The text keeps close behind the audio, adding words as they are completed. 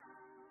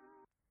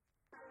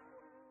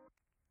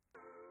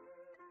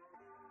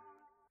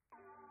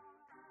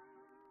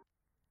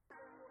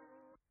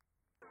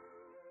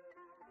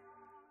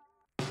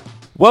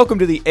Welcome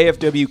to the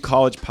AFW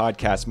College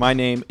Podcast. My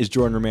name is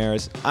Jordan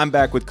Ramirez. I'm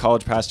back with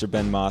College Pastor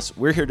Ben Moss.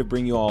 We're here to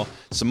bring you all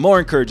some more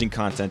encouraging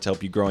content to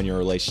help you grow in your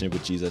relationship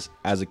with Jesus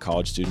as a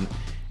college student.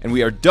 And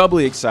we are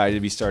doubly excited to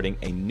be starting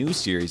a new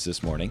series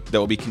this morning that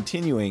will be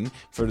continuing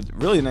for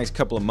really the next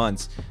couple of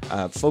months,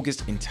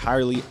 focused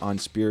entirely on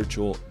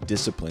spiritual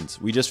disciplines.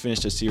 We just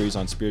finished a series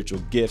on spiritual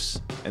gifts,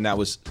 and that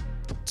was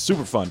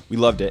super fun. We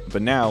loved it.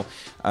 But now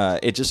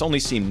it just only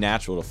seemed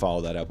natural to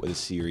follow that up with a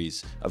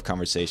series of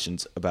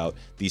conversations about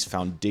these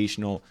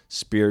foundational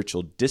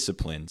spiritual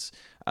disciplines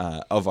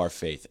of our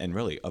faith and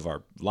really of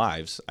our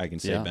lives, I can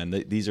say, Ben.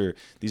 These are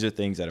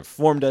things that have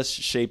formed us,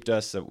 shaped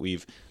us, that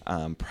we've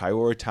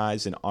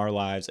prioritized in our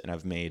lives and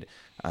have made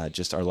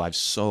just our lives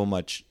so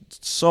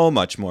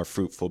much more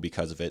fruitful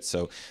because of it.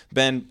 So,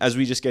 Ben, as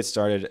we just get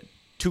started,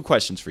 two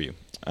questions for you.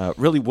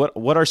 Really,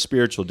 what are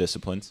spiritual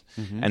disciplines?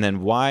 Mm-hmm. And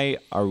then why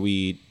are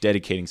we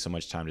dedicating so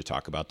much time to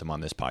talk about them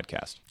on this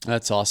podcast?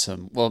 That's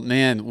awesome. Well,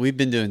 man, we've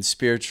been doing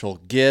spiritual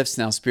gifts,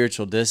 now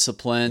spiritual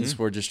disciplines.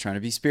 Mm-hmm. We're just trying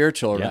to be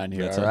spiritual around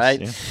here, all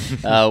right?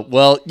 Yeah.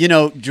 Well,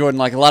 Jordan,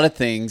 like a lot of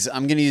things,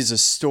 I'm going to use a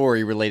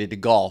story related to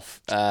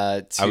golf.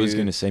 I was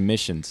going to say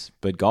missions,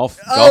 but golf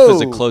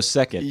is a close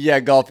second.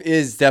 Yeah, golf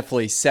is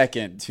definitely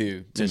second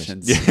to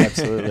missions.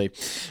 Absolutely.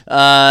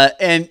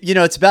 And,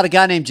 it's about a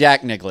guy named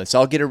Jack Nicklaus.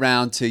 I'll get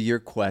around to your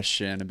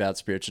question about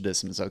spiritual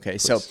disciplines. Okay,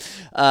 please.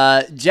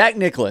 So Jack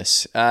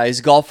Nicklaus is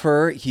a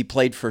golfer. He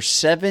played for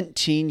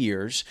 17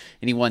 years,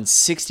 and he won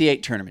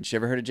 68 tournaments. You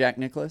ever heard of Jack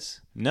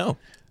Nicklaus? No.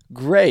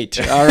 Great.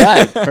 All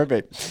right.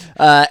 Perfect.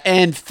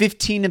 And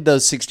 15 of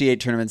those 68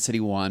 tournaments that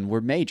he won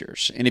were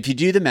majors. And if you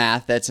do the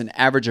math, that's an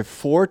average of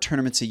 4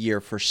 tournaments a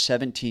year for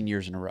 17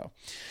 years in a row.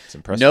 That's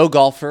impressive. No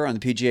golfer on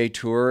the PGA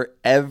Tour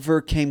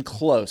ever came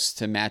close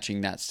to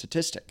matching that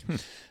statistic.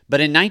 But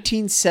in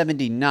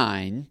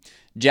 1979,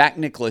 Jack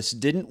Nicklaus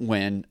didn't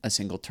win a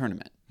single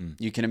tournament.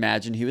 You can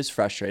imagine he was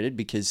frustrated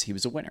because he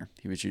was a winner.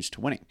 He was used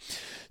to winning.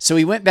 So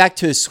he went back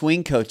to his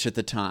swing coach at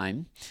the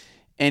time,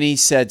 and he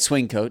said,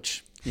 swing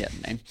coach,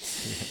 name.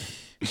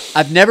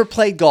 I've never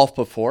played golf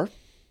before,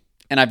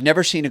 and I've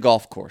never seen a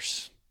golf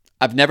course.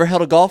 I've never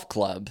held a golf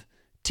club.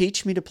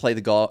 Teach me to play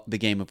the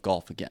game of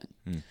golf again.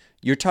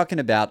 You're talking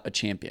about a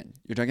champion.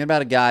 You're talking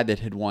about a guy that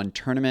had won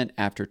tournament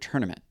after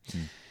tournament.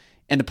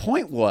 And the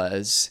point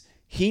was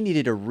he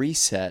needed a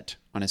reset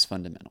on his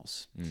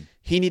fundamentals.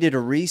 He needed a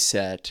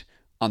reset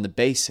on the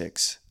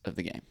basics of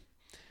the game.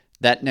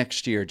 That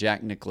next year,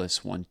 Jack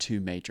Nicklaus won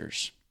 2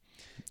 majors.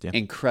 Yeah.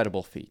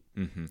 Incredible feat.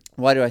 Mm-hmm.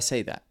 Why do I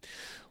say that?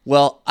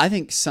 Well, I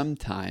think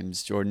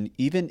sometimes, Jordan,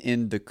 even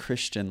in the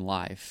Christian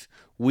life,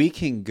 we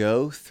can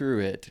go through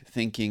it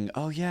thinking,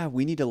 oh yeah,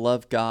 we need to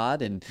love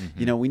God and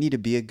we need to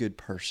be a good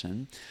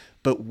person,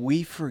 but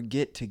we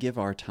forget to give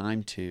our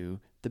time to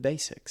the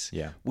basics.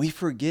 Yeah. We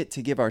forget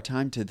to give our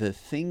time to the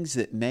things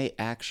that may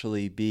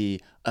actually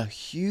be a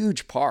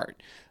huge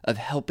part of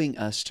helping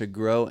us to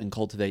grow and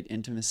cultivate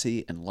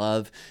intimacy and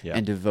love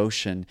and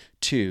devotion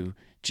to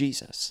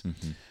Jesus.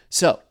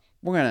 So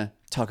we're going to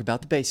talk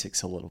about the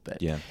basics a little bit.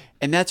 Yeah.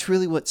 And that's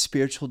really what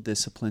spiritual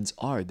disciplines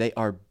are. They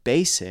are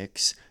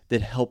basics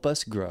that help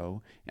us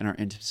grow in our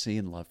intimacy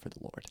and love for the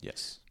Lord.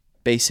 Yes.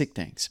 Basic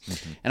things.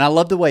 And I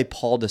love the way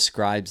Paul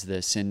describes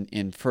this in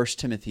 1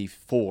 Timothy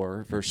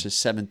 4, verses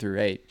 7 through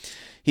 8.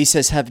 He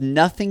says, have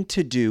nothing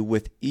to do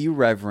with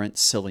irreverent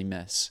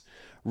silliness.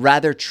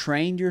 Rather,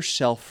 train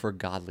yourself for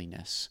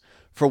godliness.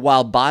 For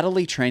while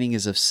bodily training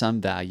is of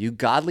some value,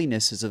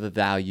 godliness is of a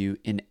value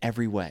in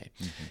every way,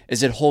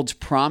 as it holds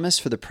promise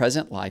for the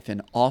present life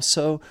and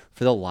also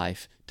for the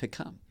life to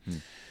come.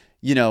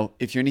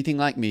 If you're anything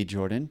like me,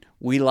 Jordan,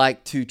 we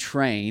like to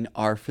train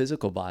our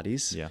physical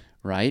bodies,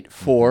 right,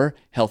 for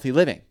healthy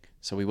living.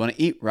 So we want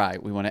to eat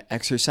right. We want to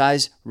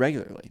exercise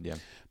regularly. Yeah.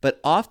 But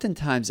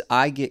oftentimes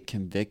I get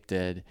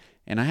convicted,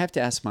 and I have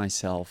to ask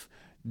myself,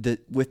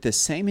 that with the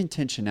same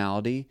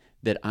intentionality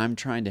that I'm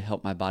trying to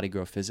help my body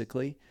grow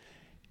physically,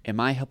 am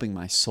I helping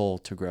my soul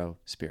to grow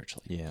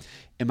spiritually? Yeah.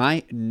 Am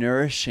I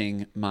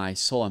nourishing my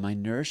soul? Am I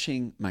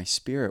nourishing my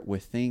spirit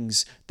with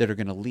things that are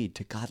going to lead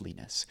to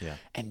godliness? Yeah.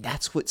 And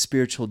that's what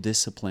spiritual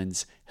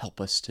disciplines help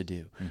us to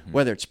do.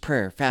 Whether it's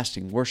prayer,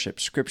 fasting, worship,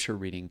 scripture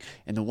reading,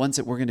 and the ones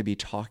that we're going to be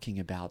talking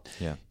about,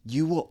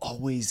 you will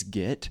always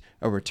get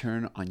a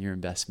return on your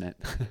investment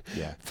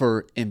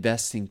for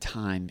investing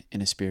time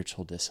in a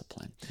spiritual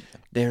discipline.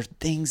 They're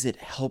things that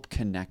help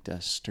connect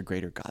us to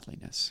greater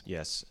godliness.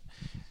 Yes.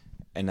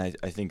 And I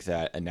think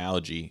that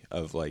analogy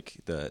of like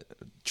the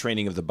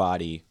training of the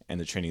body and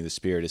the training of the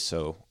spirit is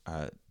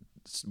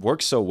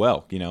works so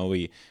well.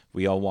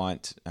 We all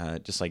want,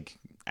 just like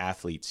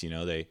athletes,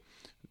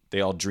 they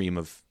all dream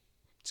of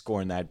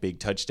scoring that big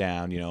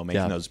touchdown,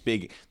 making those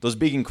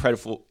big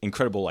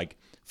incredible like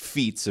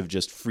feats of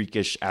just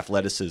freakish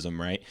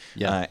athleticism, right?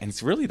 Yeah. And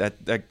it's really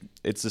that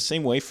it's the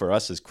same way for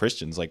us as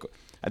Christians. Like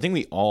I think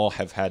we all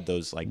have had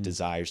those like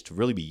desires to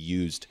really be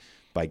used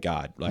by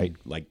God, right?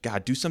 Like,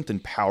 God, do something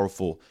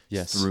powerful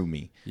through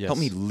me. Yes. Help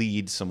me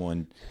lead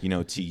someone,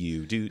 to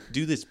you.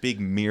 Do this big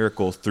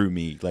miracle through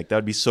me. Like, that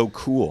would be so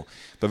cool.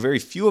 But very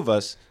few of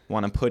us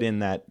want to put in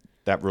that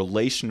that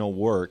relational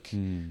work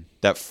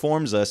that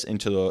forms us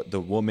into the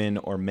woman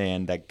or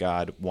man that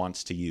God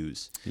wants to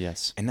use.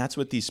 Yes. And that's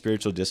what these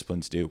spiritual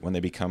disciplines do when they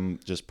become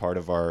just part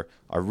of our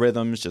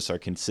rhythms, just our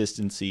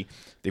consistency.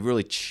 They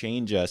really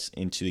change us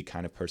into the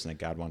kind of person that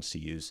God wants to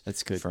use.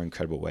 That's good. For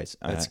incredible ways.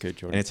 That's good,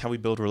 Jordan. And it's how we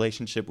build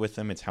relationship with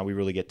him. It's how we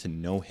really get to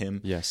know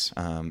him. Yes.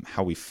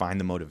 How we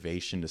find the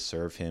motivation to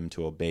serve him,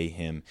 to obey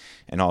him,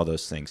 and all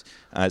those things.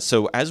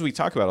 So as we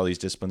talk about all these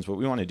disciplines, what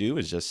we want to do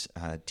is just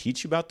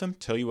teach you about them,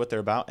 tell you what they're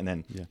about, and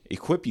then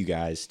equip you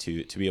guys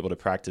to be able to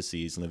practice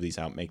these and live these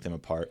out, make them a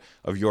part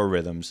of your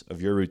rhythms,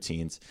 of your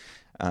routines.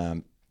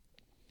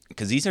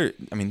 Because these are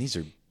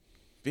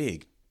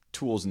big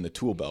tools in the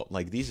tool belt.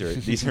 Like these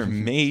are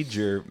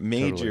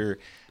major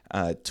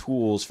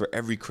tools for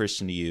every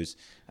Christian to use.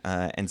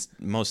 And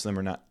most of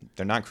them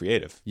they're not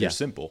creative. They're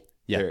simple.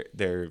 Yeah.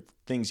 They're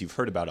things you've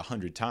heard about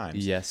 100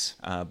 times. Yes.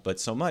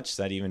 But so much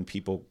that even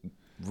people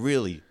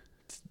really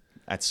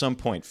at some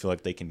point feel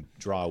like they can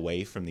draw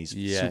away from these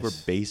super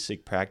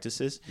basic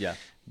practices. Yeah.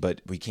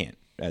 But we can't.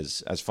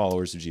 As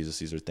followers of Jesus,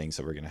 these are things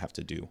that we're going to have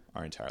to do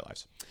our entire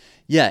lives.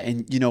 Yeah,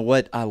 and you know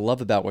what I love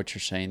about what you're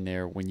saying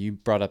there, when you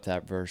brought up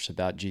that verse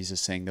about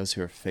Jesus saying, those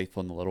who are faithful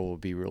in the little will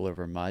be ruled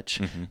over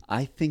much. Mm-hmm.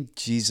 I think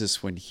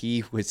Jesus, when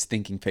he was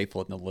thinking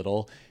faithful in the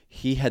little,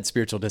 he had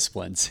spiritual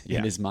disciplines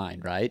in his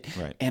mind, right?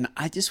 And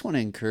I just want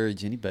to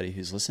encourage anybody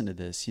who's listening to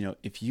this,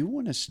 if you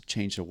want to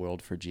change the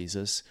world for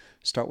Jesus,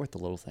 start with the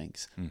little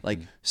things. Mm-hmm. Like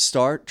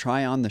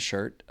try on the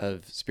shirt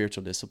of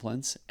spiritual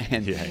disciplines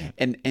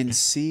and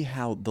see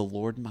how the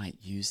Lord might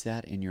use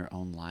that in your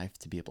own life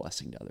to be a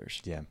blessing to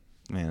others. Yeah,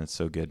 man, that's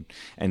so good.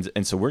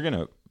 And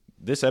so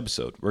this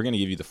episode, we're going to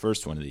give you the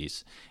first one of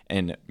these.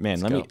 And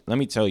man, let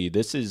me tell you,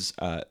 this is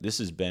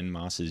Ben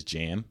Moss's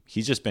jam.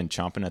 He's just been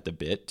chomping at the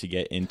bit to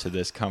get into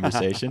this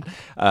conversation.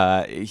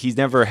 He's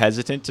never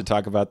hesitant to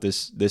talk about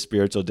this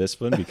spiritual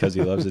discipline because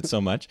he loves it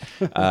so much.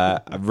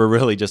 We're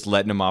really just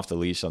letting him off the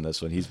leash on this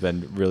one. He's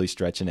been really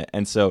stretching it.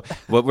 And so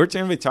what we're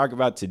going to talk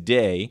about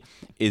today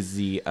is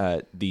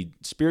the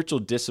spiritual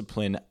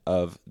discipline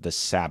of the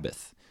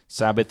Sabbath.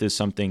 Sabbath is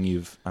something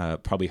you've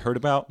probably heard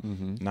about,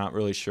 not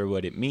really sure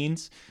what it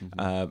means.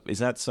 Is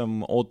that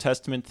some Old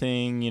Testament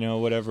thing,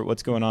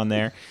 what's going on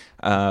there?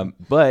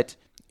 But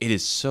it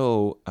is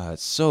such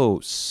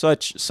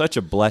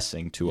a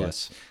blessing to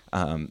us,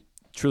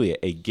 truly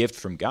a gift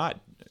from God.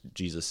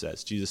 Jesus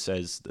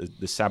says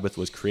the Sabbath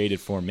was created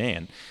for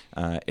man.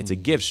 It's a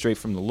gift straight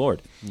from the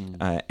Lord.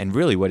 And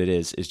really what it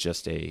is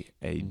just a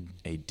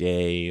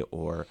day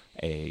or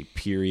a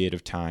period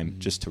of time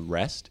just to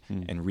rest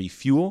and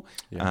refuel.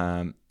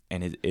 And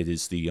it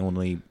is the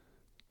only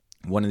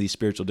one of these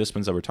spiritual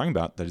disciplines that we're talking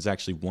about that is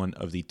actually one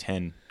of the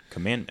 10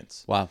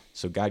 commandments. Wow.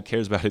 So God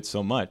cares about it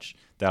so much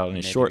that on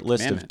a short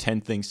list of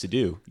 10 things to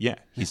do,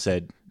 he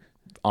said,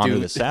 honor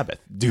the Sabbath.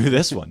 Do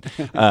this one.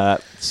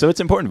 So it's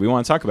important. We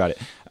want to talk about it.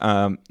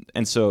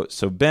 And so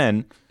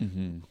Ben,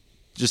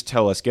 just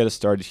tell us, get us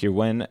started here.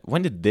 When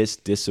did this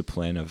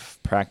discipline of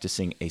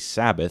practicing a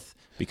Sabbath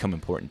become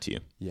important to you?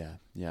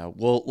 Yeah.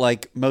 Well,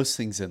 like most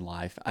things in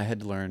life, I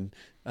had to learn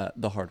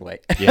the hard way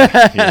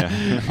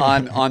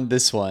on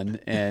this one.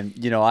 And,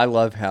 I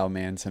love how,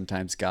 man,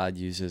 sometimes God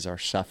uses our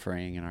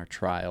suffering and our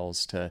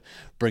trials to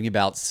bring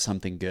about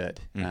something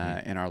good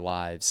in our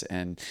lives.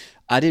 And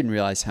I didn't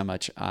realize how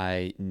much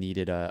I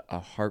needed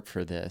a heart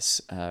for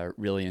this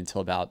really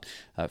until about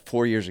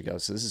 4 years ago.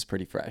 So this is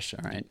pretty fresh,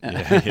 all right?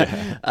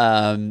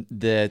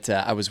 That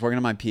I was working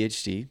on my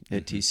PhD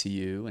at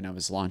TCU, and I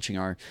was launching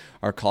our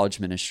college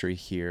ministry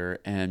here.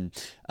 And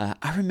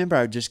I remember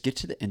I would just get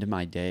to the end of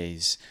my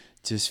days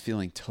just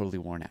feeling totally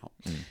worn out.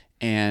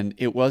 And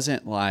it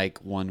wasn't like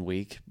 1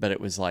 week, but it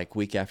was like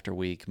week after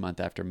week, month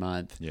after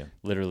month,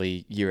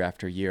 literally year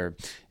after year.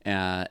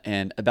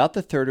 And about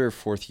the third or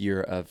fourth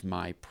year of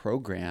my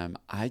program,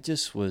 I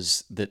just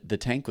was, the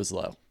tank was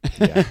low.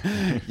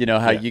 You know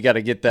how you got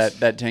to get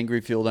that tank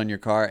refilled on your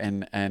car,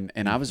 and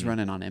I was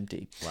running on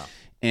empty. Wow.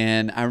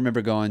 And I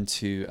remember going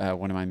to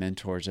one of my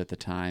mentors at the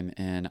time,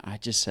 and I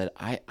just said,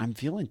 I'm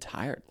feeling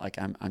tired. Like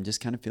I'm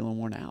just kind of feeling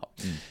worn out.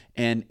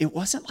 And it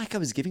wasn't like I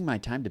was giving my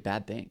time to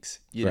bad things.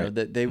 You know,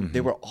 that they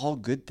were all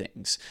good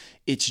things.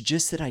 It's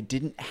just that I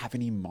didn't have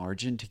any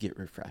margin to get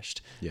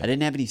refreshed. I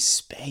didn't have any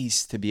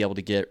space to be able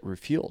to get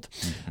refueled.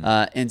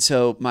 And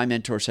so my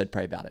mentor said,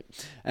 pray about it.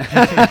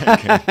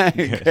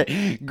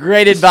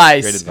 Great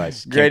advice. Great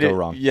advice. Can't go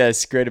wrong.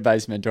 Yes, great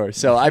advice, mentor.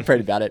 So I prayed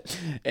about it.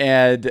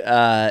 And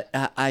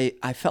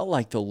I felt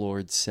like the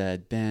Lord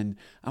said, Ben,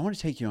 I want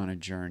to take you on a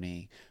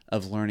journey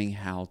of learning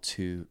how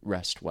to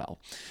rest well.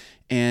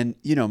 And,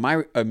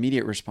 my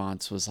immediate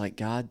response was like,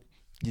 God,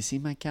 you see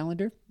my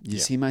calendar? You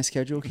see my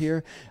schedule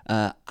here?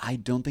 I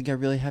don't think I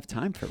really have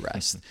time for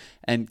rest.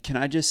 And can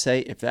I just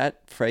say, if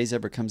that phrase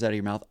ever comes out of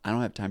your mouth, I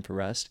don't have time for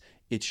rest,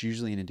 it's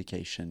usually an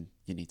indication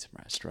you need some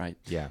rest, right?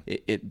 Yeah.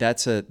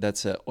 That's a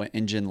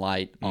engine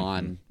light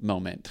on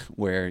moment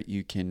where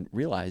you can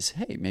realize,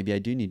 hey, maybe I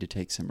do need to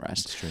take some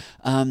rest. That's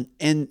true.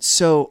 And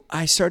so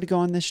I started to go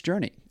on this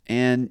journey.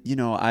 And,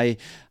 I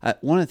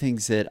one of the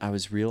things that I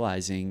was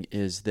realizing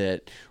is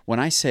that when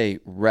I say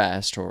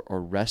rest or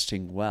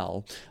resting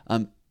well,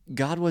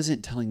 God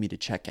wasn't telling me to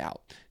check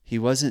out. He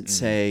wasn't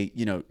say,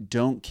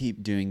 don't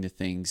keep doing the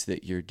things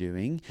that you're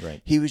doing.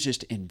 Right. He was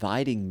just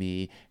inviting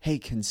me, hey,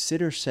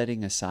 consider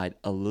setting aside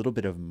a little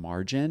bit of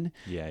margin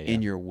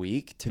in your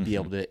week to be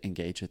able to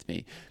engage with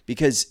me.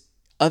 Because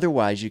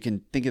otherwise, you can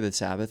think of the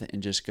Sabbath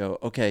and just go,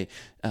 okay,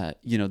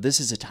 this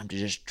is a time to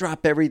just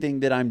drop everything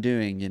that I'm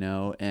doing,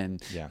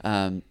 and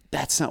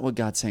that's not what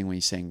God's saying when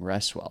he's saying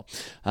rest well.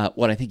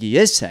 What I think he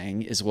is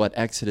saying is what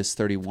Exodus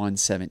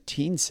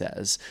 31:17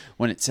 says,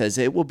 when it says,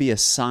 it will be a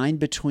sign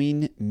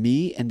between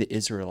me and the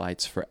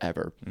Israelites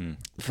forever.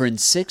 For in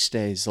 6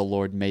 days the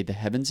Lord made the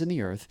heavens and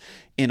the earth,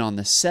 and on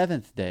the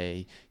seventh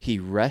day he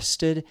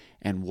rested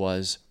and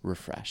was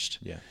refreshed.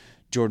 Yeah.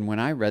 Jordan, when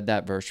I read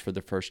that verse for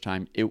the first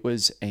time, it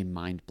was a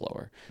mind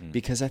blower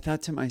because I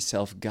thought to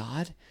myself,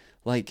 God,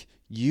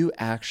 you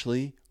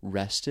actually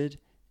rested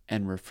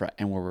and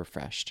were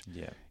refreshed.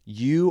 Yeah.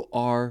 You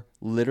are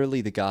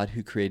literally the God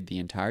who created the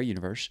entire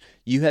universe.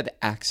 You have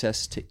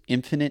access to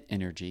infinite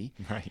energy.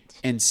 Right.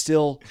 And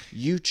still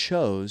you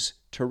chose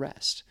to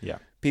rest. Yeah.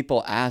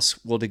 People ask,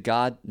 well, did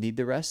God need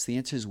the rest? The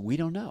answer is we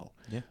don't know.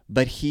 Yeah.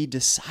 But he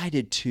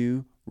decided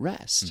to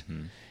rest.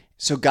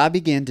 So God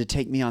began to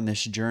take me on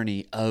this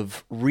journey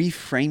of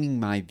reframing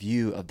my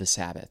view of the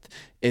Sabbath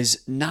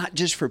is not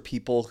just for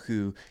people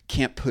who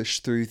can't push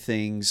through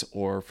things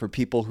or for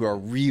people who are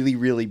really,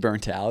 really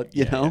burnt out,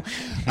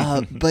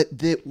 but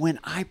that when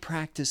I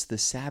practice the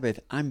Sabbath,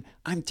 I'm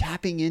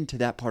tapping into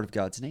that part of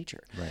God's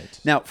nature. Right.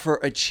 Now, for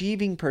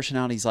achieving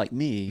personalities like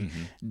me,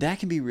 that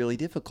can be really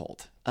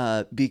difficult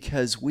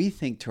because we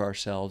think to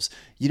ourselves,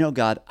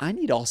 God, I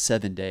need all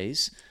 7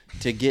 days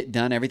to get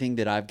done everything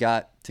that I've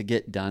got to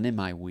get done in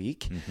my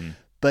week.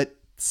 But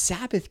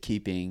Sabbath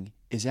keeping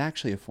is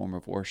actually a form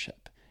of worship.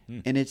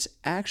 And it's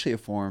actually a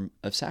form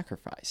of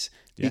sacrifice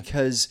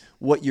because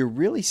what you're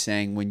really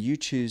saying when you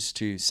choose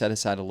to set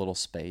aside a little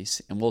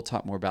space, and we'll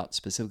talk more about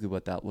specifically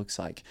what that looks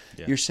like,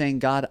 you're saying,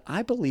 God,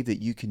 I believe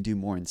that you can do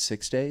more in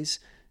 6 days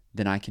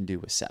than I can do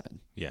with 7.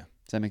 Yeah.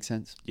 Does that make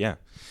sense? Yeah.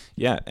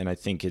 Yeah. And I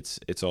think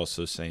it's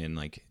also saying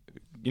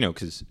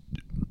because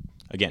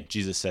again,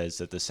 Jesus says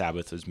that the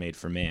Sabbath was made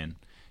for man.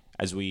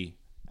 As we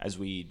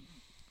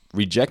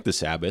reject the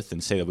Sabbath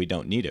and say that we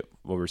don't need it,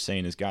 what we're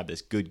saying is, God,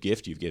 this good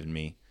gift you've given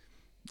me,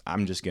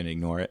 I'm just going to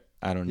ignore it.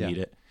 I don't need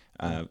it.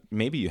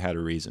 Maybe you had a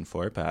reason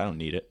for it, but I don't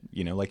need it.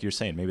 Like you're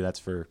saying, maybe that's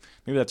for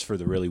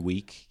the really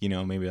weak.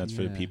 Maybe that's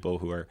for the people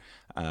who are,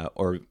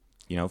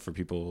 for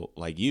people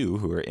like you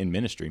who are in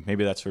ministry.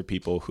 Maybe that's for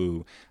people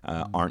who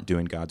aren't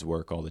doing God's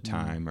work all the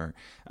time or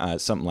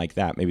something like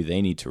that. Maybe they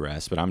need to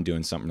rest, but I'm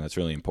doing something that's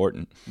really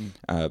important.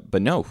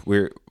 But no,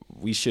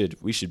 we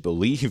should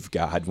believe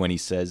God when he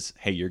says,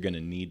 hey, you're going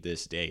to need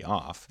this day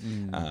off.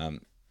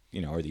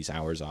 Or these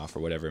hours off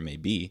or whatever it may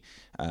be,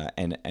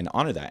 and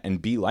honor that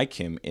and be like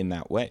him in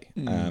that way.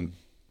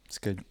 It's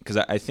good. Because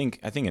I think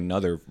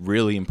another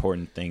really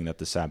important thing that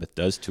the Sabbath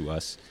does to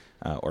us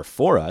or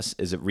for us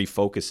is it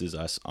refocuses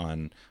us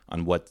on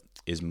what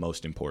is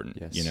most important.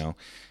 Yes.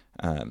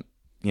 It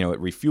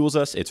refuels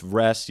us. It's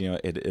rest.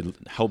 It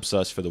helps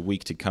us for the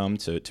week to come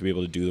to be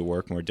able to do the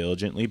work more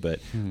diligently. But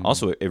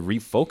also it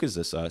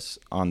refocuses us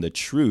on the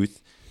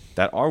truth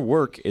that our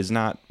work is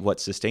not what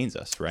sustains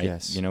us. Right.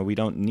 Yes. We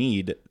don't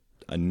need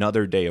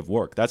another day of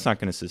work. That's not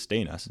going to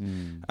sustain us.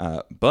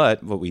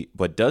 But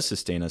what does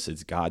sustain us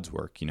is God's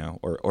work,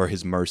 or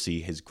his mercy,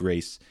 his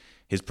grace,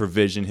 his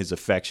provision, his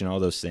affection, all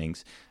those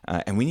things.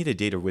 And we need a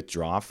day to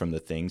withdraw from the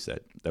things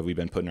that we've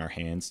been putting our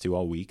hands to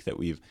all week, that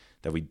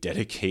we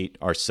dedicate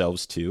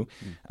ourselves to,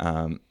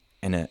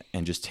 and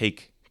just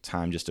take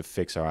time just to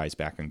fix our eyes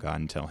back on God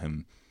and tell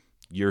him,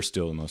 you're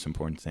still the most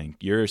important thing.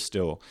 You're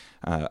still,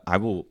 I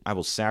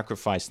will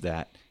sacrifice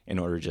that in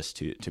order just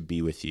to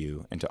be with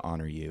you and to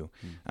honor you.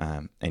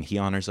 And he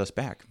honors us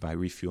back by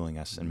refueling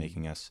us and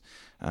making us,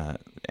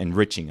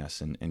 enriching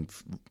us and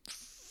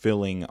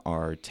filling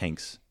our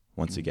tanks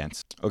once again.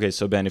 Okay,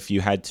 so Ben, if you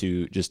had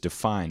to just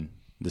define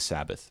the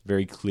Sabbath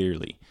very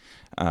clearly,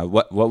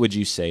 what would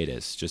you say it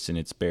is, just in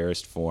its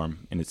barest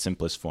form, in its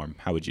simplest form?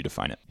 How would you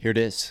define it? Here it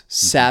is.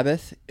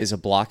 Sabbath is a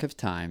block of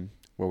time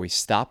where we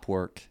stop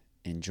work,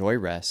 enjoy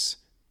rest,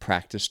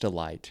 practice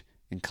delight,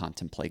 and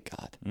contemplate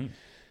God.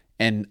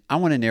 And I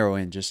want to narrow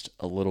in just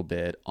a little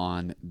bit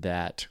on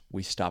that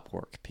we stop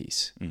work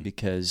piece,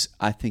 because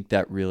I think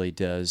that really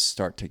does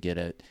start to get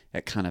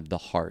at kind of the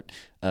heart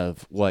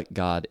of what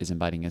God is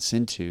inviting us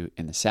into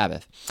in the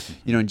Sabbath.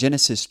 In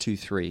Genesis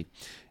 2:3,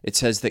 it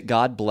says that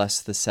God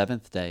blessed the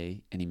seventh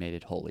day and he made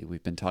it holy.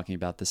 We've been talking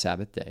about the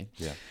Sabbath day.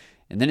 Yeah.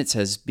 And then it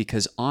says,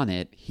 because on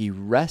it he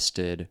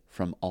rested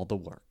from all the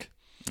work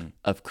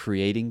of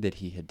creating that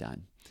he had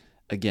done.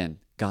 Again,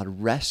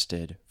 God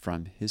rested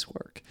from his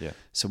work. Yeah.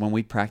 So when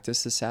we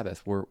practice the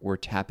Sabbath, we're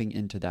tapping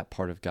into that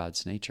part of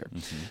God's nature.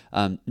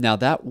 Now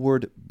that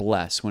word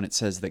bless, when it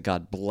says that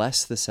God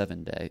blessed the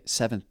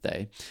seventh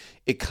day,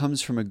 it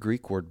comes from a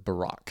Greek word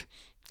barak,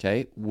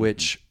 okay,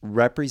 which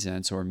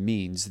represents or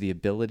means the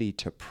ability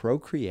to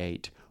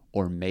procreate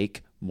or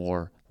make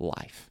more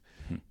life.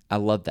 I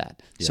love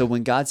that. So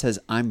when God says,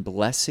 I'm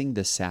blessing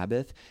the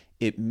Sabbath,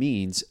 it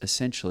means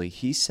essentially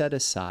he set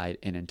aside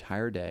an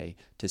entire day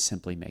to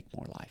simply make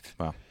more life.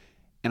 Wow.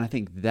 And I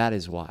think that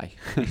is why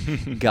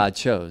God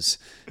chose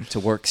to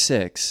work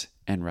 6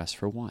 and rest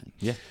for 1.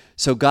 Yeah.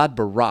 So God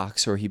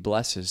baraks, or he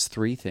blesses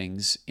 3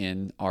 things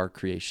in our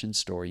creation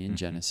story in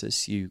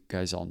Genesis. You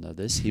guys all know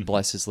this. He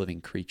blesses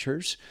living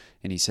creatures,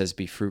 and he says,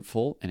 be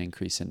fruitful and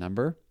increase in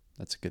number.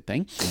 That's a good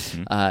thing.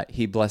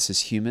 He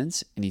blesses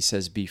humans, and he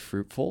says, be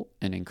fruitful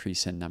and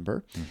increase in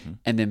number.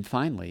 And then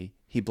finally,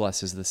 he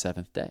blesses the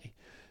 7th day.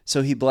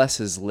 So he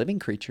blesses living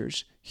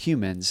creatures,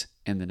 humans,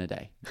 and then a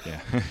day. Yeah.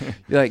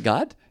 You're like,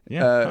 God?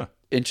 Yeah.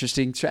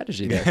 Interesting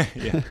strategy there.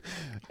 Yeah.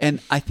 And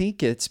I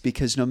think it's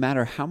because no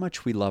matter how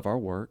much we love our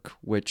work,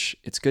 which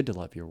it's good to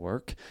love your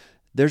work,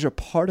 there's a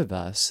part of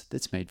us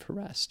that's made for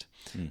rest.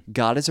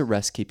 God is a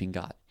rest-keeping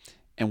God,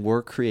 and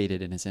we're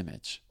created in his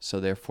image. So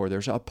therefore,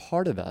 there's a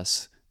part of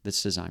us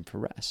that's designed for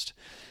rest.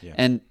 Yeah.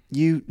 And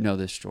you know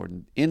this,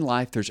 Jordan. In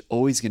life, there's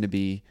always going to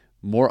be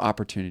more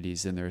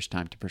opportunities than there's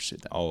time to pursue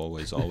them.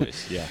 Always,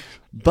 yeah.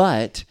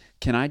 But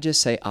can I just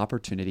say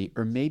opportunity,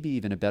 or maybe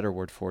even a better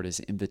word for it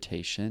is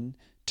invitation,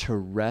 to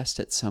rest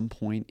at some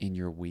point in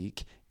your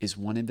week is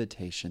one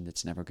invitation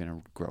that's never going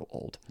to grow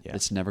old. Yeah.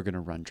 It's never going to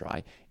run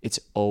dry. It's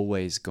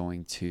always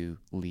going to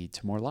lead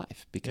to more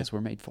life because we're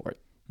made for it.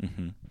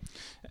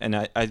 And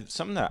I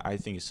something that I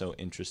think is so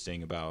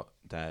interesting about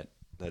that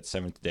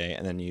 7th day,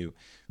 and then we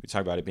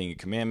talk about it being a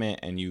commandment,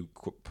 and you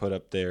put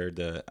up there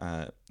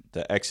the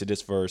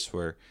Exodus verse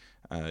where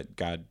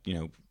God,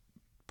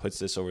 puts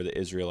this over the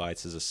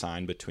Israelites as a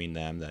sign between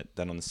them that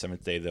on the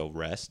 7th day they'll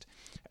rest.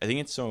 I think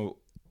it's so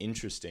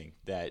interesting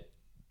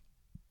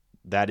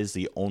that is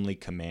the only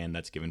command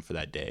that's given for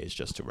that day is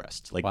just to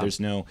rest. Like there's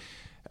no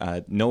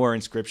nowhere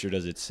in Scripture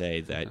does it say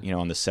that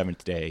on the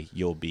 7th day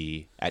you'll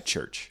be at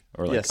church,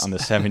 or like on the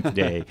 7th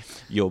day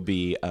you'll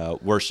be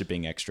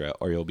worshiping extra,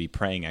 or you'll be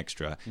praying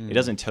extra. It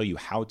doesn't tell you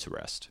how to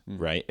rest,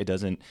 right? It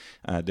doesn't.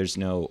 There's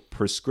no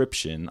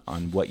prescription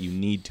on what you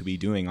need to be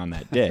doing on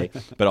that day,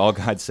 but all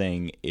God's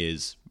saying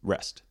is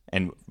rest.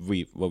 And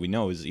what we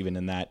know is even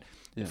in that.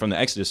 From the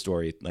Exodus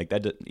story, like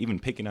that, even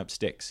picking up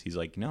sticks, he's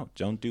like, no,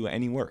 don't do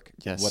any work.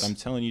 Yes. What I'm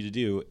telling you to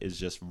do is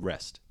just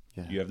rest.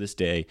 Yeah. You have this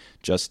day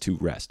just to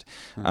rest.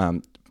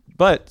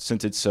 But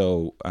since it's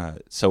so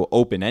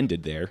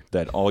open-ended there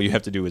that all you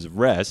have to do is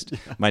rest,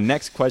 my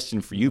next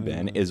question for you,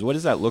 Ben, is what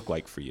does that look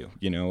like for you?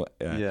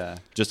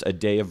 Just a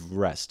day of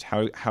rest.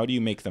 How do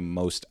you make the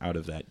most out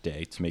of that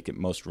day to make it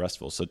most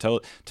restful? So tell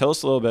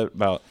us a little bit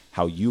about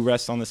how you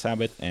rest on the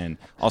Sabbath, and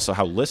also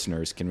how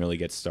listeners can really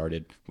get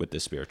started with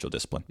this spiritual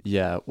discipline.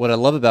 Yeah. What I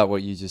love about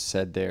what you just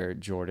said there,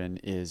 Jordan,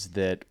 is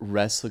that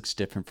rest looks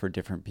different for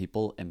different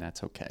people, and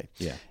that's okay.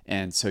 Yeah.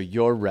 And so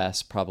your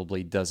rest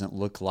probably doesn't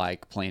look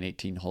like playing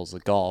 18 holes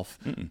of golf,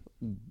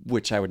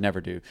 which I would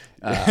never do.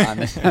 I'm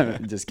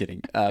just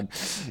kidding.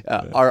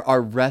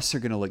 Our rests are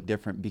going to look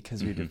different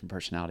because we have different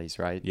personalities,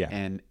 right? Yeah.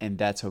 And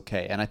that's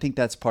okay. And I think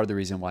that's part of the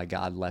reason why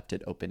God left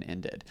it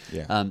open-ended.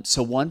 Yeah.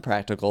 So one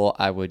practical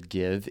I would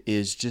give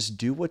is just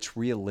do what's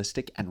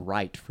realistic and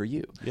right for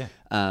you.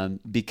 Yeah.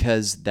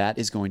 Because that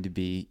is going to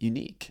be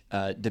unique.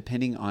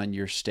 Depending on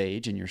your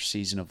stage and your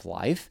season of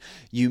life,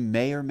 you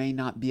may or may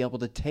not be able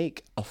to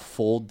take a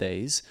full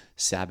day's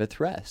Sabbath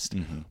rest.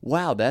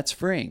 Wow, that's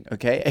freeing.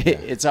 Okay.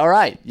 It's all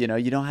right. You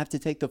don't have to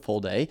take the full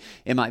day.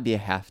 It might be a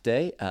half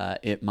day.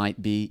 It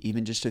might be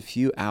even just a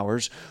few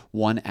hours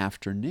one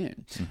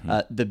afternoon.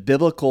 The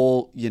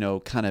biblical,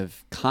 kind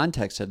of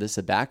context of this,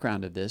 the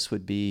background of this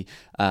would be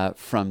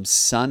from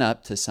sun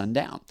up to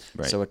sundown.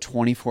 Right. So a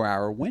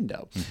 24-hour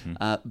window.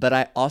 But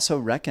I also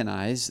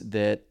recognize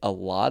that a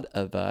lot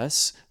of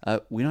us,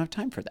 we don't have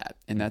time for that.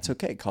 And that's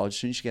okay. College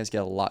students, you guys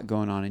get a lot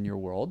going on in your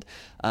world.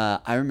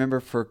 I remember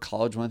for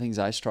college, one of the things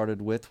I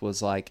started with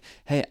was like,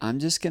 hey, I'm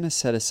just going to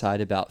set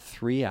aside about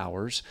 3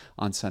 hours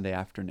on Sunday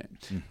afternoon.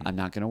 I'm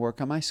not going to work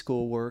on my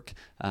schoolwork.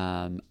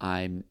 I'm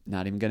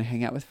not even going to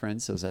hang out with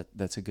friends. So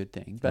that's a good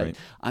thing. But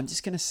I'm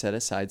just going to set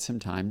aside some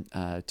time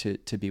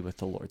to be with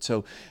the Lord.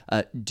 So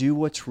do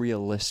what's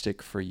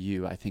realistic for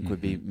you, I think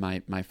would be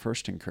my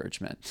first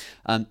encouragement.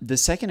 The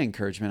second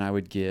encouragement I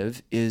would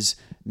give is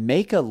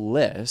make a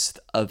list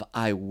of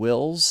I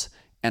wills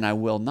and I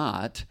will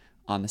not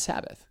on the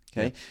Sabbath.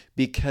 Okay. Yeah.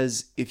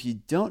 Because if you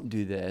don't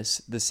do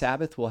this, the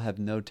Sabbath will have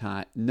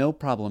no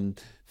problem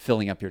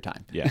filling up your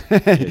time.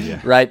 Yeah.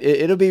 Right?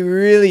 It'll be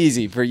really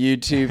easy for you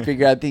to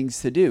figure out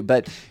things to do.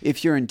 But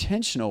if you're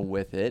intentional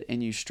with it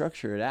and you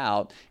structure it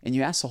out and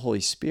you ask the Holy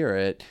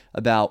Spirit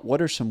about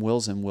what are some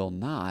wills and will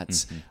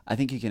nots, I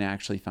think you can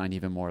actually find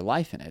even more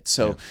life in it.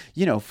 So,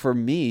 for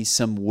me,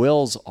 some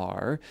wills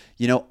are,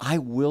 I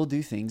will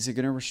do things that are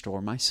going to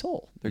restore my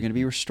soul. They're going to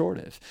be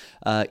restorative.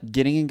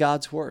 Getting in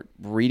God's Word,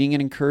 reading an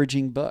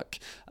encouraging book,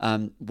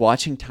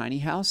 watching Tiny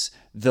House,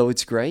 though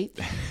it's great,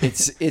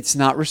 it's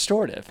not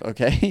restorative,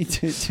 okay,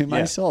 to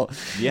my soul.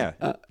 Yeah.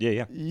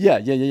 You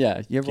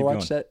ever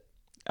watched that?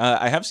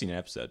 I have seen an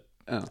episode.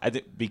 I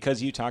think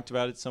because you talked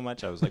about it so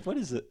much, I was like, what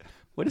is it?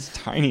 What is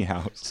tiny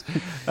house?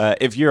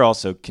 If you're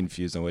also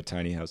confused on what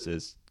tiny house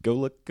is,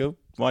 go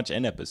watch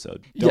an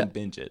episode. Don't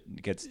binge it.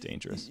 It gets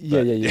dangerous.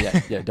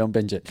 Yeah. Don't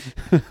binge it.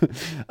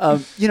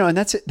 And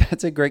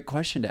that's a great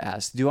question to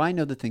ask. Do I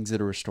know the things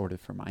that are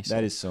restorative for my soul?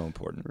 That is so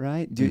important.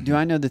 Right? Do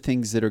I know the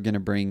things that are going to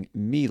bring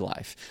me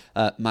life?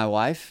 My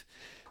wife,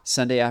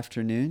 Sunday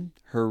afternoon,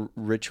 her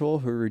ritual,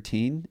 her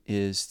routine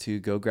is to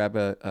go grab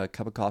a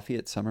cup of coffee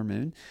at Summer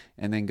Moon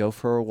and then go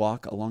for a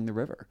walk along the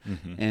river.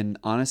 And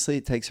honestly,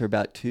 it takes her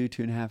about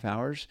 2.5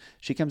 hours.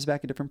 She comes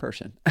back a different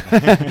person.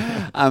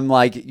 I'm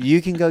like,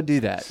 you can go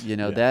do that.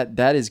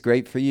 That is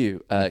great for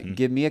you.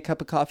 Give me a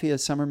cup of coffee at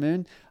Summer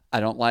Moon.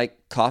 I don't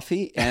like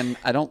coffee and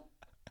I don't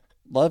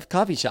love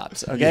coffee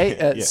shops.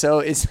 Okay. So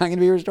it's not going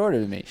to be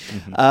restorative to me.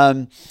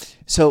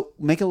 So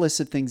make a list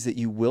of things that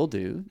you will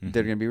do that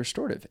are going to be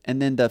restorative. And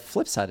then the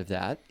flip side of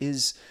that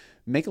is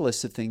make a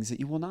list of things that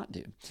you will not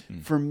do.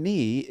 For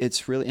me,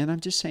 it's really, and I'm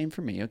just saying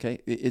for me,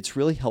 okay, it's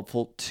really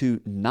helpful to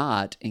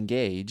not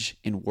engage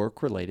in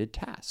work-related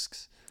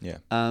tasks. Yeah.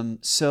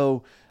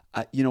 So,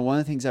 one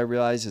of the things I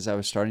realized as I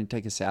was starting to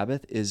take a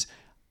Sabbath is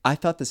I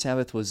thought the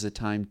Sabbath was the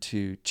time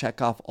to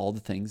check off all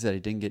the things that I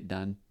didn't get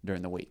done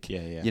during the week.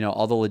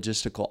 All the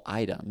logistical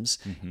items.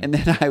 And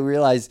then I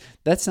realized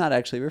that's not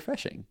actually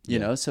refreshing,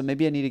 so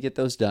maybe I need to get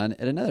those done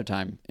at another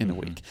time in the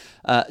week.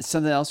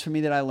 Something else for me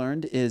that I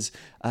learned is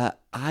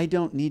I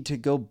don't need to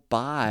go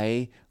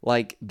buy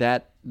like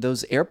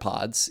those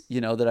AirPods,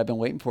 that I've been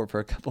waiting for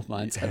a couple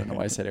months. I don't know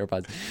why I said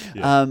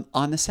AirPods,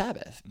 on the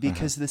Sabbath,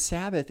 because the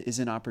Sabbath is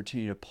an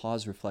opportunity to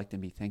pause, reflect,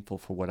 and be thankful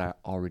for what I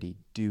already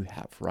do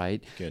have,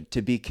 right? Good.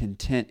 To be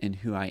content in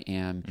who I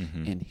am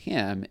in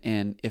Him.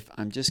 And if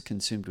I'm just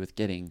consumed with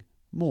getting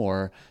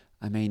more,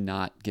 I may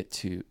not get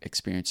to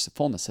experience the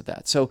fullness of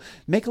that. So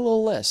make a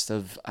little list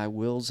of I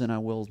wills and I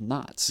will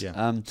nots.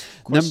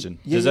 Question.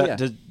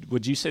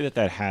 Would you say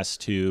that has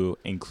to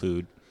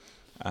include,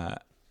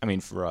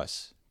 for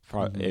us,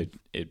 it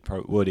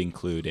would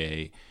include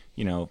a,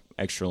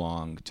 extra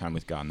long time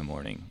with God in the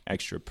morning,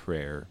 extra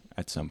prayer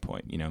at some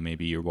point,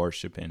 maybe you're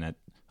worshiping at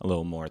a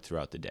little more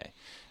throughout the day.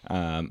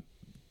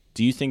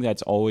 Do you think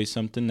that's always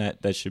something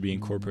that should be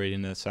incorporated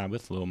into the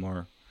Sabbath, a little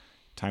more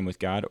time with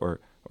God, or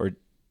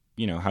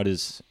how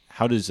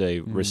does a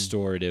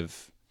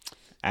restorative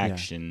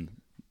action,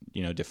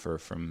 differ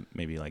from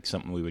maybe like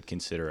something we would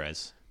consider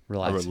as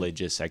a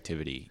religious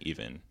activity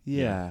even?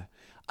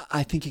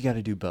 I think you got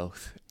to do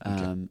both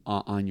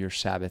on your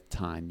Sabbath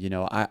time.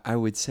 I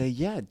would say,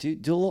 do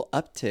a little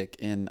uptick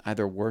in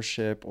either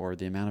worship or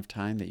the amount of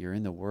time that you're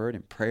in the Word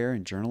and prayer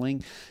and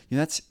journaling.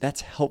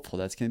 That's helpful.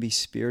 That's going to be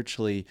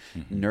spiritually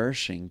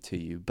nourishing to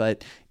you.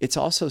 But it's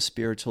also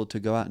spiritual to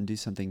go out and do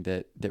something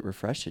that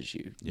refreshes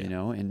you,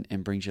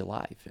 and brings you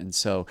life. And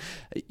so,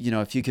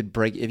 if you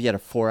had a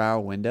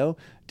 4-hour window,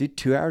 do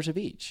 2 hours of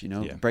each.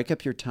 Break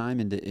up your time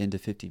into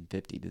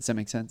 50-50. Does that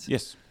make sense?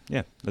 Yes.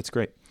 Yeah, that's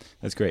great.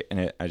 That's great.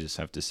 And I just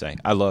have to say,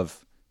 I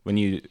love I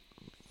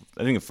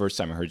think the first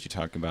time I heard you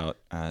talk about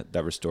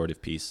that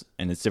restorative piece,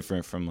 and it's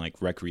different from like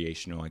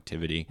recreational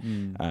activity,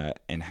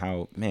 and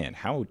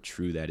how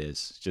true that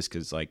is. Just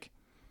because like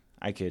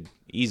I could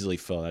easily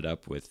fill that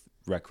up with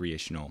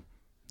recreational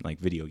like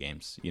video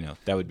games.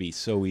 That would be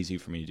so easy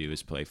for me to do,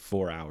 is play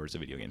 4 hours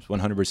of video games,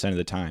 100% of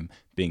the time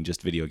being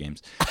just video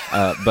games.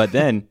 But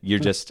then you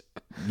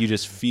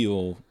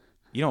feel.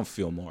 You don't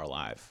feel more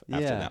alive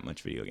after that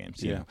much video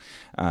games,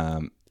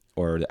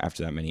 or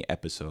after that many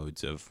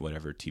episodes of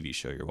whatever TV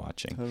show you're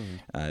watching.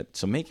 Totally.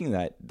 So making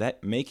that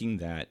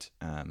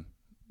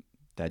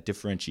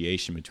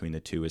differentiation between the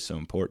two is so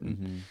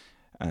important.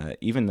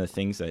 Even the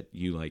things that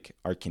you like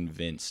are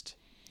convinced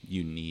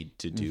you need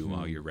to do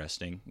while you're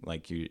resting,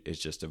 it's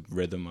just a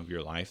rhythm of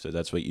your life. So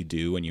that's what you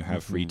do when you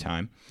have free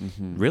time.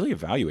 Really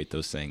evaluate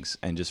those things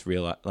and just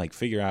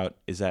figure out,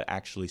 is that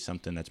actually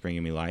something that's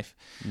bringing me life,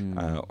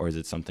 or is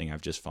it something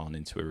I've just fallen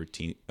into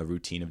a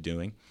routine of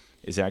doing?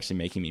 Is it actually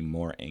making me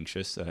more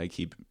anxious that I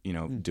keep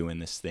doing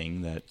this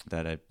thing that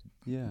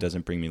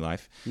doesn't bring me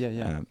life?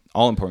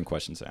 All important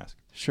questions to ask.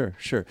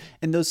 Sure.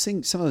 And those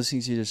things, some of those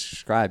things you just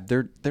described,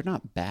 they're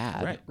not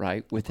bad,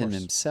 right? Within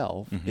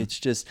themselves. It's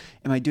just,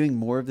 am I doing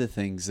more of the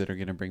things that are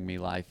going to bring me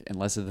life and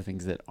less of the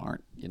things that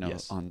aren't,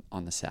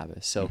 on the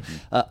Sabbath? So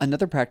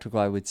another practical,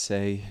 I would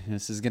say,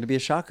 this is going to be a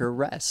shocker,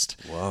 rest.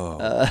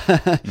 Whoa.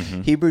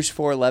 Hebrews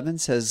 4:11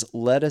 says,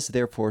 "Let us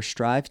therefore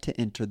strive to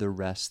enter the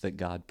rest that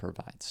God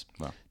provides."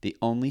 Wow. The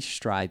only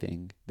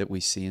striving that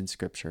we see in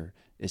Scripture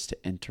is to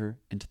enter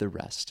into the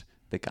rest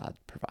that God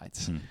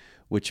provides.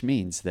 Which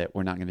means that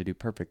we're not going to do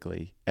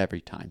perfectly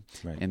every time.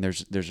 Right. And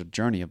there's a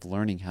journey of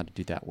learning how to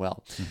do that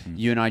well.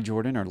 You and I,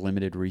 Jordan, are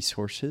limited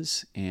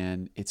resources,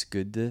 and it's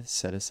good to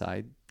set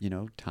aside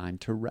time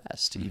to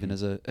rest, even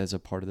as a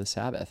part of the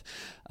Sabbath.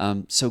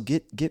 So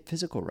get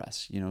physical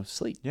rest,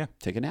 sleep,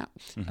 take a nap,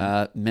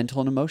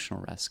 mental and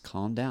emotional rest,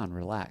 calm down,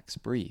 relax,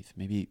 breathe,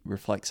 maybe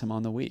reflect some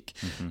on the week.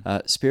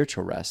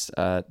 Spiritual rest.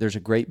 There's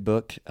a great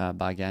book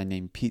by a guy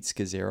named Pete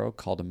Scazzero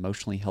called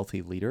Emotionally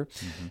Healthy Leader.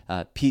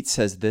 Pete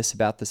says this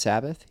about the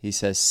Sabbath. He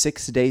says,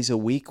 6 days a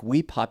week,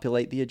 we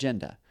populate the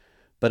agenda,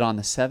 but on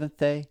the seventh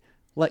day,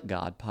 let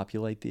God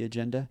populate the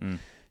agenda.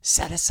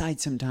 Set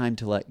aside some time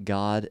to let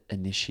God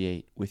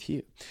initiate with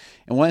you.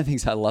 And one of the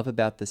things I love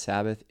about the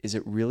Sabbath is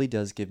it really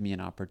does give me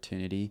an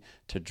opportunity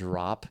to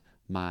drop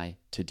my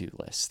to-do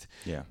list.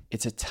 Yeah.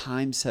 It's a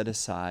time set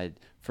aside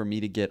for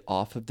me to get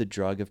off of the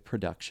drug of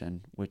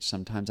production, which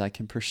sometimes I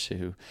can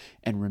pursue,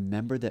 and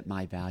remember that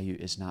my value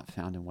is not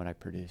found in what I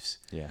produce.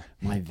 Yeah.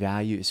 My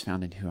value is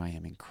found in who I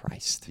am in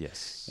Christ.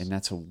 Yes. And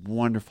that's a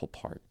wonderful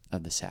part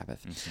of the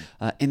Sabbath.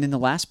 And then the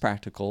last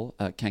practical,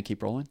 can I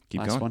keep rolling?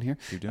 Keep last going. one here.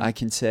 Keep doing.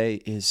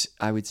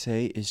 I would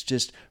say is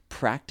just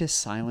practice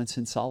silence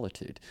and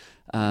solitude.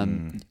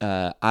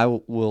 I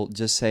will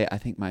just say I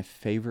think my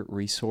favorite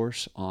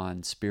resource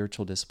on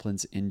spiritual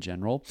disciplines in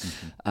general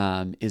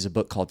is a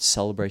book called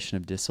Celebration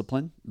of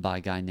Discipline by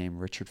a guy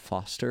named Richard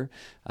Foster.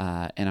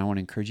 And I want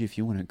to encourage you, if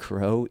you want to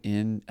grow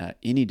in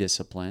any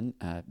discipline,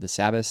 the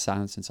Sabbath,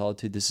 silence and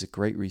solitude, this is a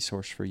great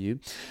resource for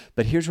you.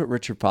 But here's what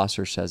Richard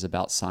Foster says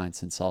about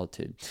silence and solitude.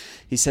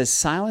 He says,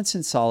 silence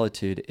and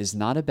solitude is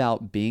not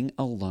about being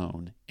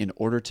alone in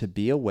order to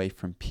be away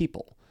from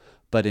people,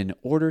 but in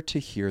order to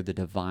hear the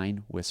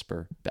divine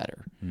whisper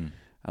better.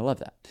 I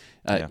love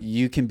that.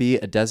 You can be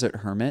a desert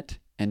hermit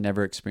and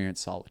never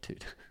experience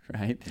solitude,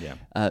 right?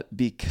 Yeah.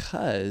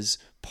 Because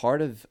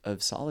part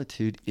of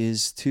solitude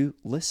is to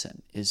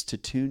listen, is to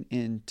tune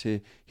in to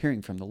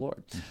hearing from the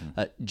Lord.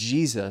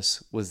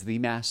 Jesus was the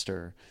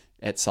master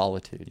at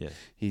solitude. Yeah.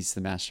 He's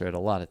the master at a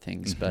lot of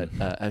things, but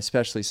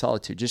especially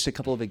solitude. Just a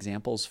couple of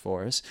examples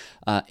for us.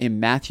 In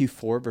Matthew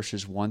 4,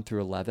 verses 1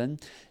 through 11,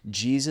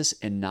 Jesus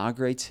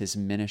inaugurates his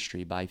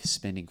ministry by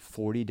spending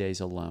 40 days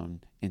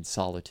alone in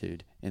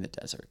solitude in the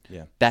desert.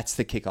 Yeah. That's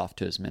the kickoff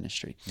to his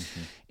ministry.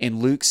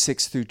 In Luke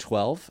 6 through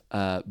 12,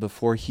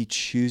 before he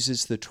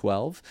chooses the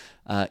 12,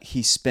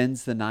 he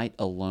spends the night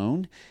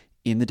alone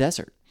in the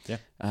desert.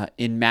 Yeah.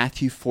 In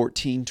Matthew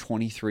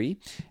 14:23,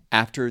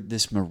 after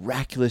this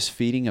miraculous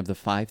feeding of the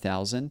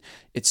 5,000,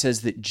 it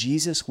says that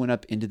Jesus went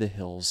up into the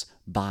hills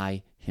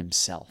by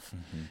himself.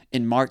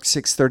 In Mark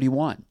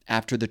 6:31,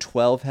 after the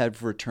 12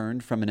 have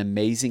returned from an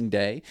amazing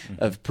day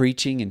of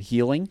preaching and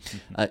healing,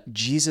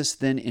 Jesus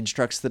then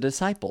instructs the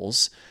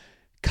disciples,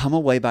 come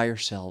away by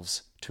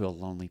yourselves to a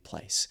lonely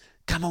place.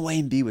 Come away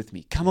and be with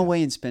me. Come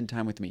away and spend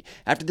time with me.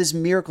 After this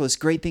miracle, this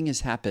great thing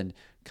has happened,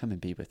 come and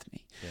be with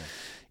me. Yeah.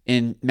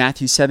 In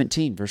Matthew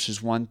 17,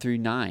 verses 1 through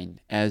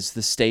 9, as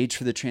the stage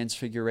for the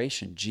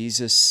transfiguration,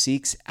 Jesus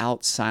seeks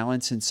out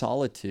silence and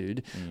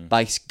solitude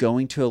by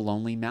going to a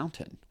lonely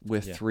mountain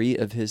with 3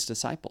 of his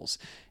disciples.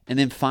 And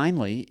then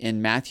finally,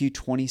 in Matthew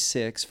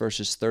 26,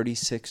 verses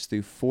 36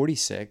 through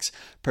 46,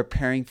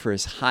 preparing for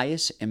his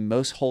highest and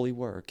most holy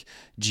work,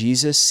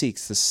 Jesus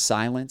seeks the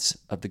silence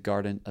of the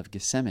Garden of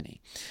Gethsemane.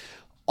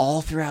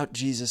 All throughout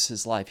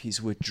Jesus' life,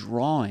 he's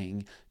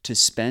withdrawing to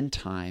spend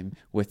time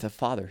with the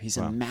Father. He's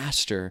a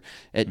master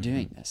at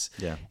doing this.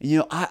 Yeah.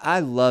 And, I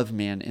love,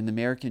 man, in the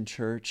American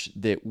church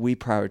that we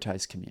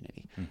prioritize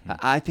community.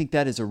 I think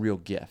that is a real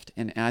gift.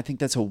 And I think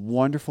that's a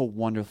wonderful,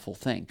 wonderful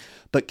thing.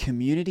 But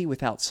community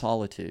without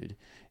solitude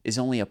is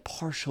only a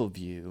partial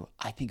view,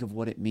 I think, of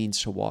what it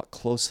means to walk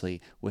closely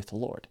with the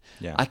Lord.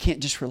 Yeah. I can't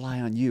just rely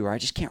on you, or I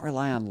just can't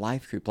rely on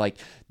life group. Like,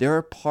 there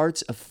are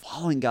parts of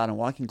following God and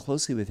walking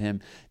closely with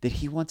him that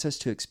he wants us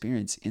to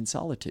experience in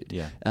solitude,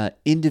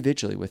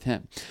 individually with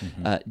him.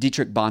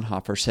 Dietrich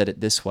Bonhoeffer said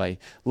it this way: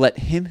 let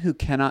him who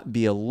cannot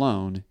be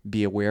alone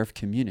be aware of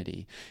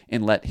community,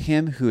 and let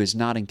him who is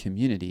not in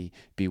community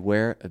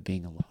beware of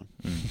being alone.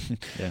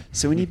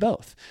 So we need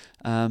both.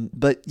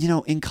 But,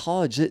 in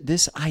college,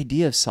 this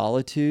idea of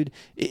solitude,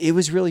 it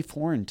was really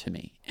foreign to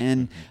me.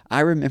 And I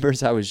remember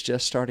as I was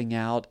just starting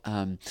out,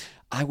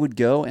 I would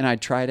go and I'd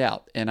try it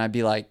out and I'd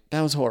be like,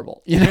 that was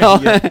horrible,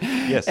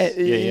 Yes.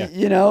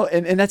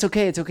 And that's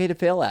okay. It's okay to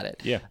fail at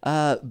it. Yeah.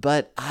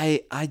 But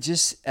I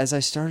just, as I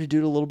started to do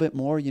it a little bit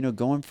more,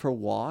 going for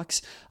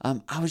walks,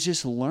 I was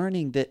just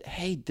learning that,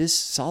 hey, this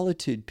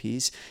solitude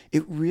piece,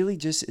 it really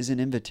just is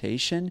an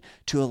invitation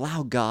to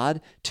allow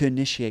God to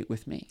initiate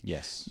with me.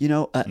 Yes.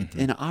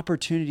 An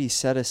opportunity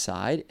set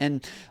aside.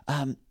 And,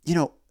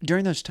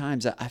 during those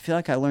times, I feel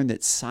like I learned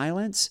that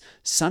silence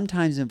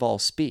sometimes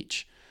involves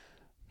speech,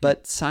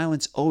 but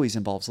silence always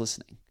involves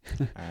listening.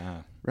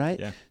 Right?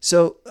 Yeah.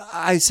 So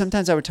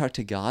sometimes I would talk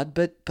to God,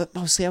 but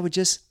mostly I would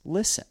just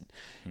listen.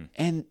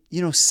 And,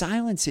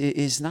 silence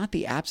is not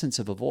the absence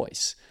of a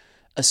voice,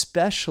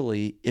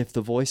 especially if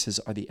the voices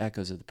are the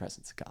echoes of the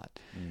presence of God.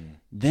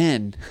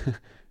 Then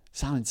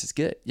silence is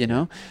good,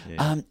 Yeah.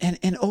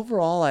 And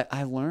overall,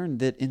 I learned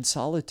that in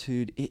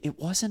solitude, it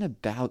wasn't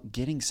about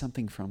getting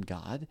something from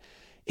God.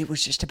 It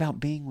was just about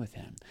being with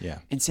him. Yeah.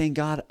 And saying,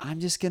 God, I'm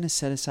just going to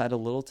set aside a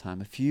little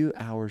time, a few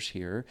hours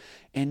here,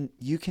 and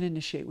you can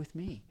initiate with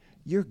me.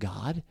 You're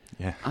God.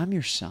 Yeah. I'm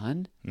your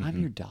son. I'm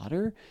your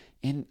daughter.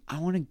 And I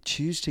want to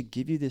choose to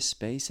give you this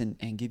space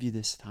and give you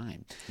this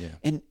time. Yeah.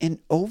 And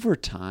over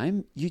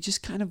time, you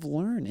just kind of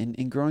learn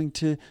and growing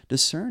to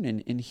discern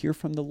and hear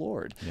from the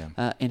Lord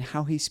and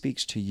how he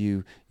speaks to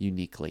you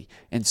uniquely.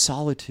 And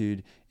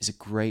solitude is a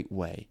great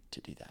way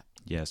to do that.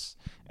 Yes.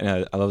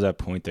 And I love that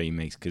point that you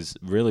make, because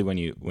really when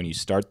you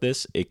start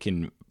this, it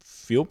can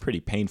feel pretty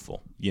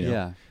painful, you know?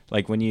 Yeah.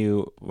 Like when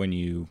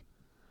you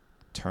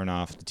turn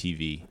off the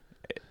TV,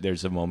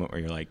 there's a moment where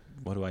you're like,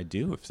 what do I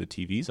do if the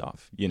TV's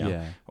off? You know?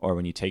 Yeah. Or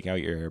when you take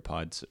out your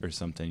AirPods or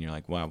something, you're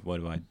like, wow, what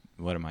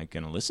am I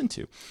going to listen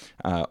to?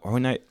 Or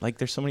when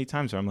there's so many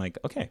times where I'm like,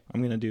 okay,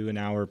 I'm going to do an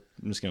hour.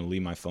 I'm just going to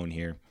leave my phone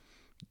here.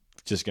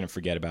 Just going to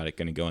forget about it.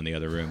 Going to go in the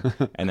other room.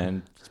 And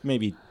then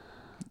maybe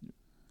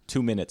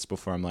 2 minutes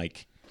before I'm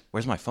like,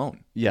 where's my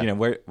phone? Yeah. You know,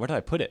 where did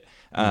I put it?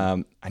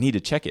 I need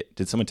to check it.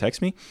 Did someone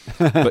text me?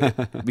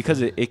 But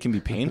because it can be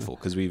painful,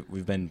 because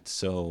we've been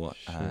so,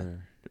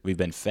 we've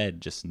been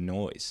fed just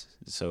noise.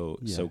 So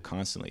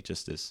constantly,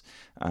 just this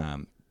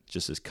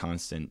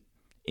constant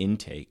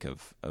intake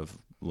of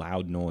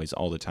loud noise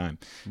all the time.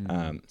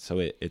 So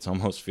it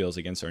almost feels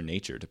against our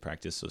nature to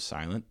practice those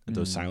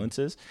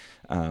silences.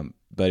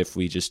 But if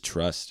we just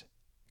trust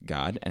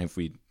God, and if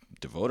we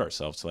devote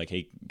ourselves to like,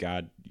 hey,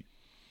 God,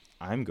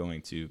 I'm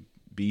going to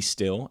be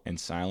still and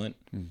silent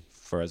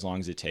for as long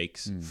as it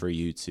takes for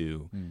you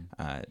to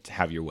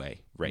have your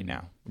way right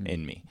now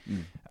in me,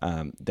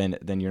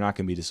 then you're not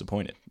going to be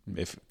disappointed,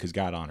 because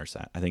God honors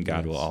that. I think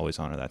God will always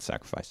honor that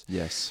sacrifice.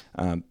 Yes.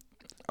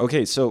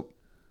 Okay, so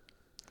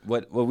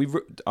what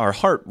our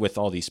heart with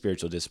all these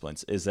spiritual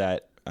disciplines is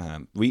that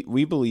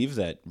we believe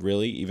that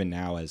really, even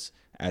now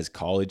as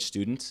college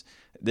students,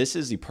 this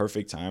is the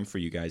perfect time for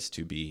you guys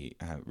to be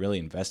really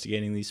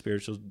investigating these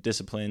spiritual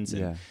disciplines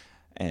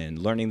and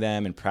learning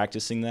them and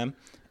practicing them.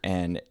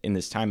 And in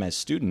this time as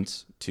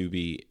students, to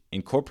be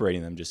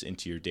incorporating them just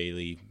into your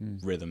daily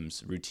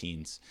rhythms,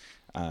 routines.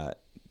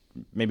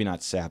 Maybe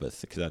not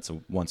Sabbath, because that's a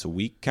once a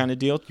week kind of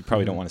deal. You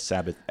probably don't want to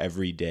Sabbath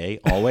every day,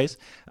 always.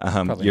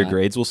 Your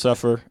grades will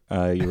suffer.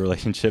 Your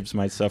relationships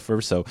might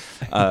suffer. So,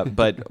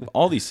 but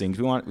all these things,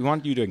 we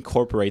want you to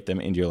incorporate them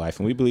into your life.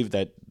 And we believe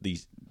that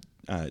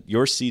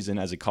your season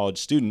as a college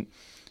student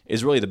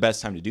is really the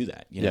best time to do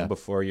that, you know,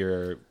 before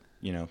you're,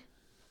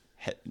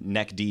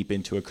 neck deep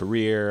into a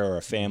career or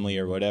a family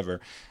or whatever.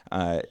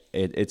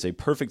 It's a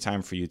perfect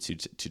time for you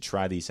to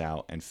try these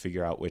out and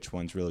figure out which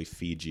ones really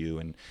feed you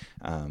and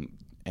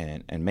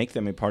make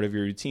them a part of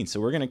your routine.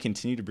 So we're going to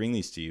continue to bring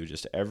these to you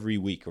just every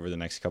week over the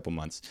next couple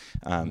months.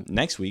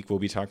 Next week, we'll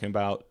be talking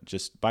about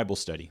just Bible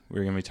study.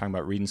 We're going to be talking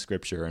about reading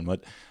scripture and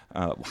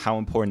how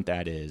important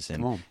that is,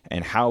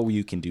 and how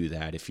you can do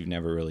that if you've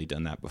never really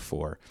done that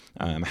before.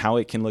 How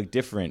it can look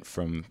different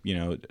from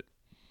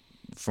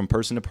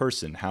person to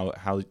person,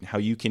 how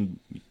you can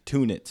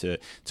tune it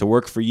to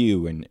work for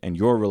you and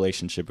your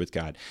relationship with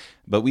God.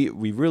 But we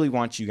really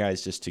want you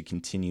guys just to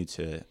continue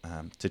to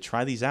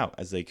try these out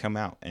as they come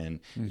out, and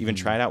even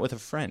try it out with a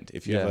friend.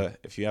 If you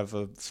have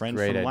a friend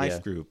Great from idea.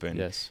 Life Group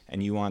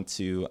and you want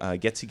to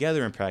get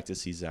together and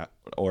practice these out,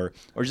 or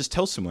just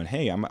tell someone,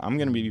 hey, I'm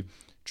going to be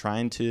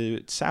trying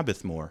to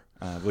Sabbath more.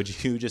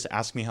 Would you just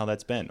ask me how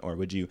that's been, or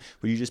would you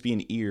just be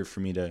an ear for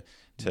me to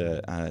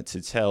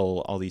tell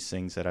all these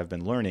things that I've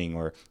been learning,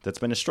 or that's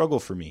been a struggle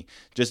for me?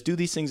 Just do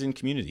these things in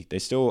community.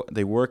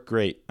 They work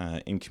great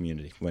in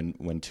community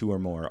when two or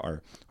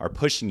more are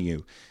pushing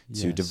you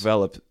to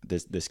develop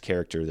this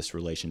character, this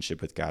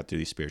relationship with God through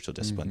these spiritual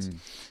disciplines.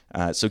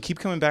 So keep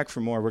coming back for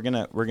more. We're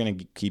gonna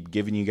keep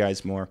giving you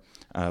guys more.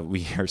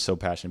 We are so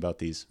passionate about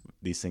these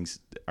things.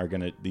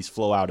 These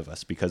flow out of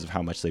us because of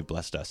how much they've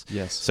blessed us.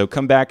 Yes. So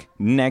come back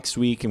next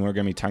week, and we're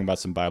going to be talking about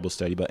some Bible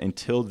study. But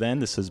until then,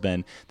 this has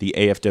been the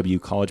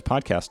AFW College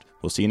Podcast.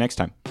 We'll see you next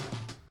time.